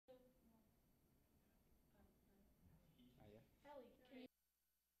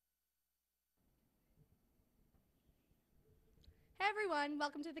everyone,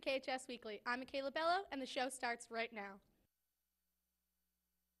 welcome to the KHS Weekly. I'm Michaela Bello, and the show starts right now.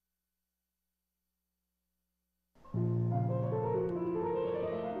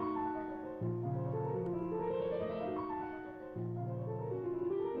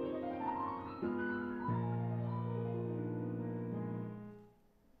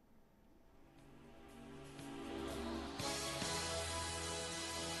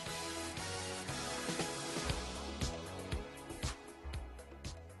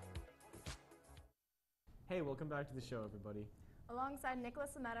 Hey, welcome back to the show, everybody. Alongside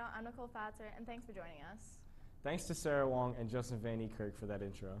Nicholas Lametto, I'm Nicole Fatzer, and thanks for joining us. Thanks to Sarah Wong and Justin Van Ekirk for that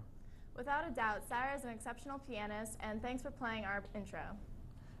intro. Without a doubt, Sarah is an exceptional pianist, and thanks for playing our intro.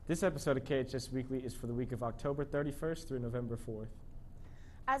 This episode of KHS Weekly is for the week of October 31st through November 4th.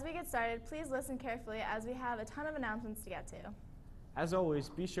 As we get started, please listen carefully as we have a ton of announcements to get to. As always,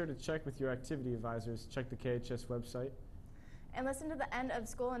 be sure to check with your activity advisors, check the KHS website, And listen to the end of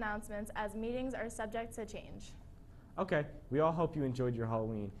school announcements as meetings are subject to change. Okay, we all hope you enjoyed your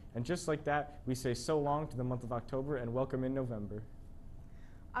Halloween. And just like that, we say so long to the month of October and welcome in November.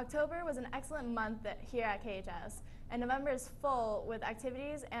 October was an excellent month here at KHS, and November is full with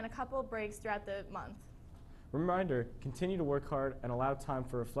activities and a couple breaks throughout the month. Reminder, continue to work hard and allow time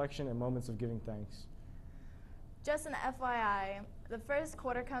for reflection and moments of giving thanks. Just an FYI, the first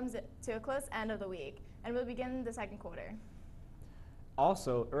quarter comes to a close end of the week, and we'll begin the second quarter.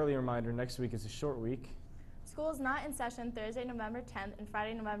 Also, early reminder, next week is a short week. School is not in session Thursday, November 10th and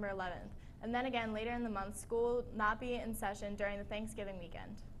Friday, November 11th. And then again, later in the month, school will not be in session during the Thanksgiving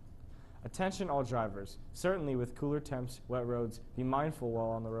weekend. Attention all drivers. Certainly with cooler temps, wet roads, be mindful while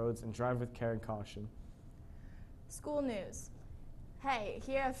on the roads and drive with care and caution. School news. Hey,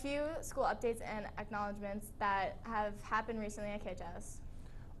 here are a few school updates and acknowledgments that have happened recently at KHS.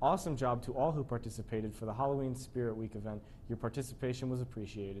 Awesome job to all who participated for the Halloween Spirit Week event. Your participation was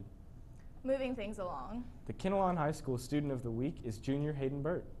appreciated. Moving things along. The Kinnelon High School Student of the Week is Junior Hayden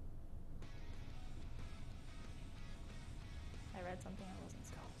Burt. I read something I wasn't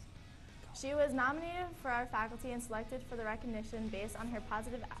supposed to. She was nominated for our faculty and selected for the recognition based on her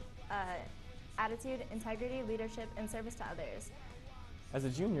positive attitude, integrity, leadership, and service to others. As a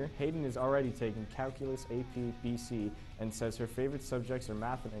junior, Hayden is already taking Calculus, AP, BC, and says her favorite subjects are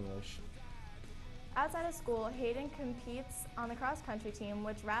math and English. Outside of school, Hayden competes on the cross-country team,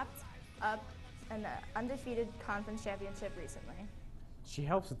 which wrapped up an undefeated conference championship recently. She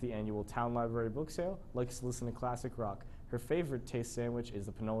helps with the annual Town Library book sale, likes to listen to classic rock. Her favorite taste sandwich is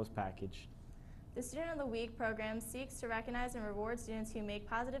the Panolas package. The Student of the Week program seeks to recognize and reward students who make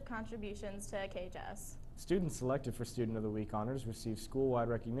positive contributions to KHS. Students selected for Student of the Week honors receive school-wide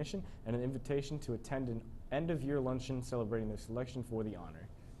recognition and an invitation to attend an end-of-year luncheon celebrating their selection for the honor.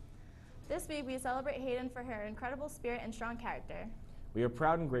 This week, we celebrate Hayden for her incredible spirit and strong character. We are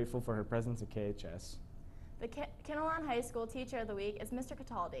proud and grateful for her presence at KHS. The Kinnelon High School Teacher of the Week is Mr.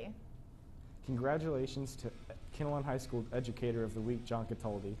 Cataldi. Congratulations to Kinnelon High School Educator of the Week, John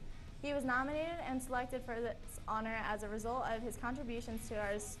Cataldi. He was nominated and selected for this honor as a result of his contributions to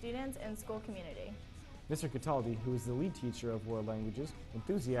our students and school community. Mr. Cataldi, who is the lead teacher of world languages,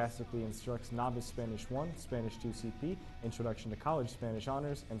 enthusiastically instructs Novice Spanish 1, Spanish 2 CP, Introduction to College Spanish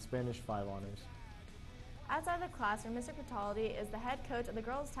Honors, and Spanish 5 Honors. Outside the classroom, Mr. Cataldi is the head coach of the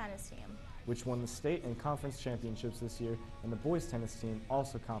girls' tennis team, which won the state and conference championships this year, and the boys' tennis team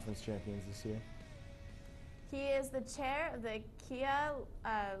also conference champions this year. He is the chair of the Kia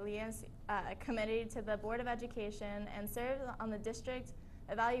Liens Committee to the Board of Education and serves on the District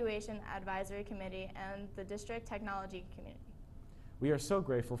Evaluation Advisory Committee and the District Technology Committee. We are so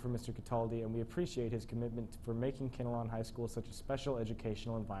grateful for Mr. Cataldi, and we appreciate his commitment for making Kinnelon High School such a special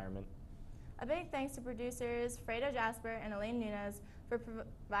educational environment. A big thanks to producers Fredo Jasper and Elaine Nunez for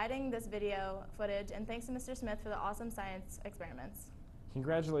providing this video footage, and thanks to Mr. Smith for the awesome science experiments.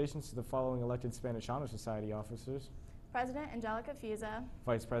 Congratulations to the following elected Spanish Honor Society officers: President Angelica Fiza,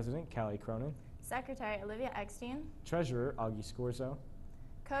 Vice President Callie Cronin, Secretary Olivia Eckstein, Treasurer Augie Scorzo,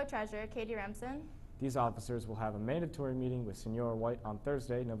 Co-Treasurer Katie Remsen. These officers will have a mandatory meeting with Senora White on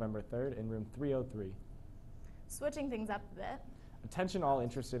Thursday, November 3rd in room 303. Switching things up a bit. Attention all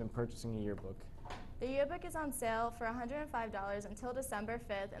interested in purchasing a yearbook. The yearbook is on sale for $105 until December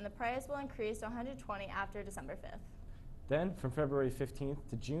 5th, and the price will increase to $120 after December 5th. Then, from February 15th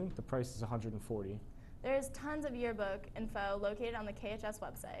to June, the price is $140. There is tons of yearbook info located on the KHS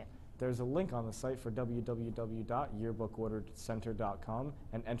website. There's a link on the site for www.yearbookordercenter.com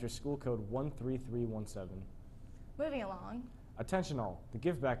and enter school code 13317. Moving along. Attention all, the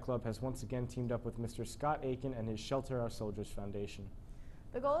Give Back Club has once again teamed up with Mr. Scott Aiken and his Shelter Our Soldiers Foundation.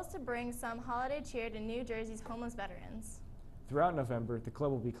 The goal is to bring some holiday cheer to New Jersey's homeless veterans. Throughout November, the club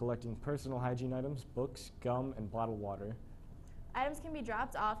will be collecting personal hygiene items, books, gum, and bottled water. Items can be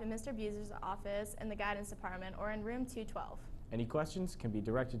dropped off in Mr. Buser's office in the guidance department or in room 212. Any questions can be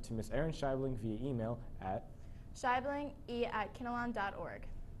directed to Ms. Erin Scheibling via email at scheiblinge@kinnelon.org.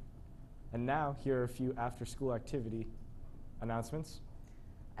 And now, here are a few after-school activity announcements.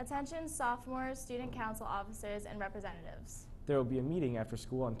 Attention sophomores, student council officers, and representatives. There will be a meeting after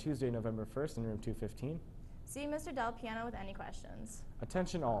school on Tuesday, November 1st in room 215. See Mr. Del Piano with any questions.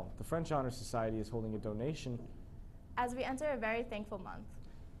 Attention all, the French Honor Society is holding a donation. As we enter a very thankful month,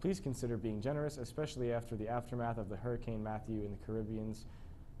 Please consider being generous, especially after the aftermath of the Hurricane Matthew in the Caribbean,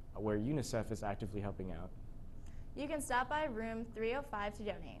 where UNICEF is actively helping out. you can stop by room 305 to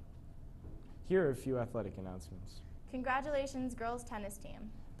donate. Here are a few athletic announcements. Congratulations, girls tennis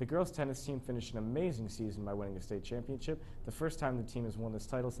team. The girls' tennis team finished an amazing season by winning the state championship, the first time the team has won this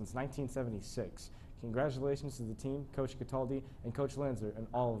title since 1976. Congratulations to the team, Coach Cataldi, and Coach Lanzer, and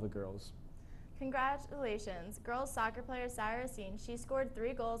all of the girls. Congratulations, girls soccer player Sarah Racine. She scored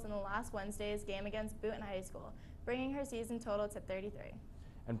 3 goals in the last Wednesday's game against Boonton High School, bringing her season total to 33.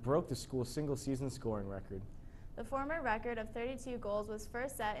 And broke the school's single-season scoring record. The former record of 32 goals was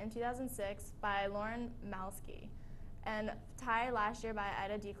first set in 2006 by Lauren Malski and tied last year by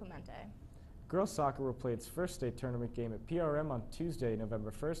Ida DiClemente. Girls soccer will play its first state tournament game at PRM on Tuesday,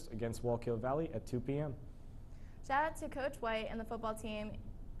 November 1st against Wallkill Valley at 2 p.m. Shout out to Coach White and the football team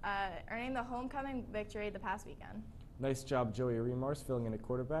earning the homecoming victory the past weekend. Nice job, Joey Remars filling in at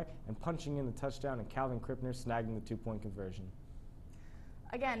quarterback and punching in the touchdown, and Calvin Krippner snagging the 2-point conversion.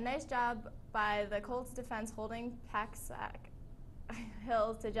 Again, nice job by the Colts defense holding Paxac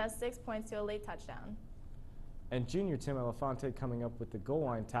Hills to just 6 points to a late touchdown. And junior Tim Elefante coming up with the goal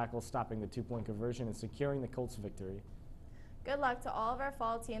line tackle, stopping the 2-point conversion and securing the Colts' victory. Good luck to all of our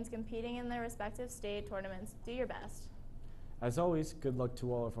fall teams competing in their respective state tournaments. Do your best. As always, good luck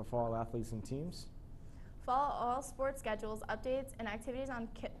to all of our fall athletes and teams. Follow all sports schedules, updates, and activities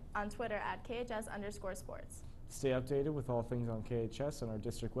on Twitter at KHS_sports. Stay updated with all things on KHS on our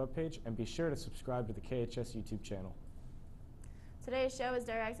district webpage, and be sure to subscribe to the KHS YouTube channel. Today's show is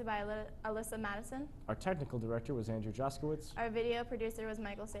directed by Alyssa Madison. Our technical director was Andrew Joskowitz. Our video producer was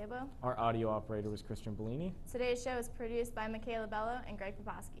Michael Sabo. Our audio operator was Christian Bellini. Today's show is produced by Michaela Bello and Greg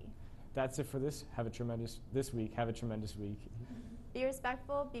Poposky. That's it for this week. Have a tremendous week. Be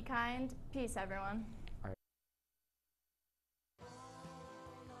respectful, be kind. Peace, everyone.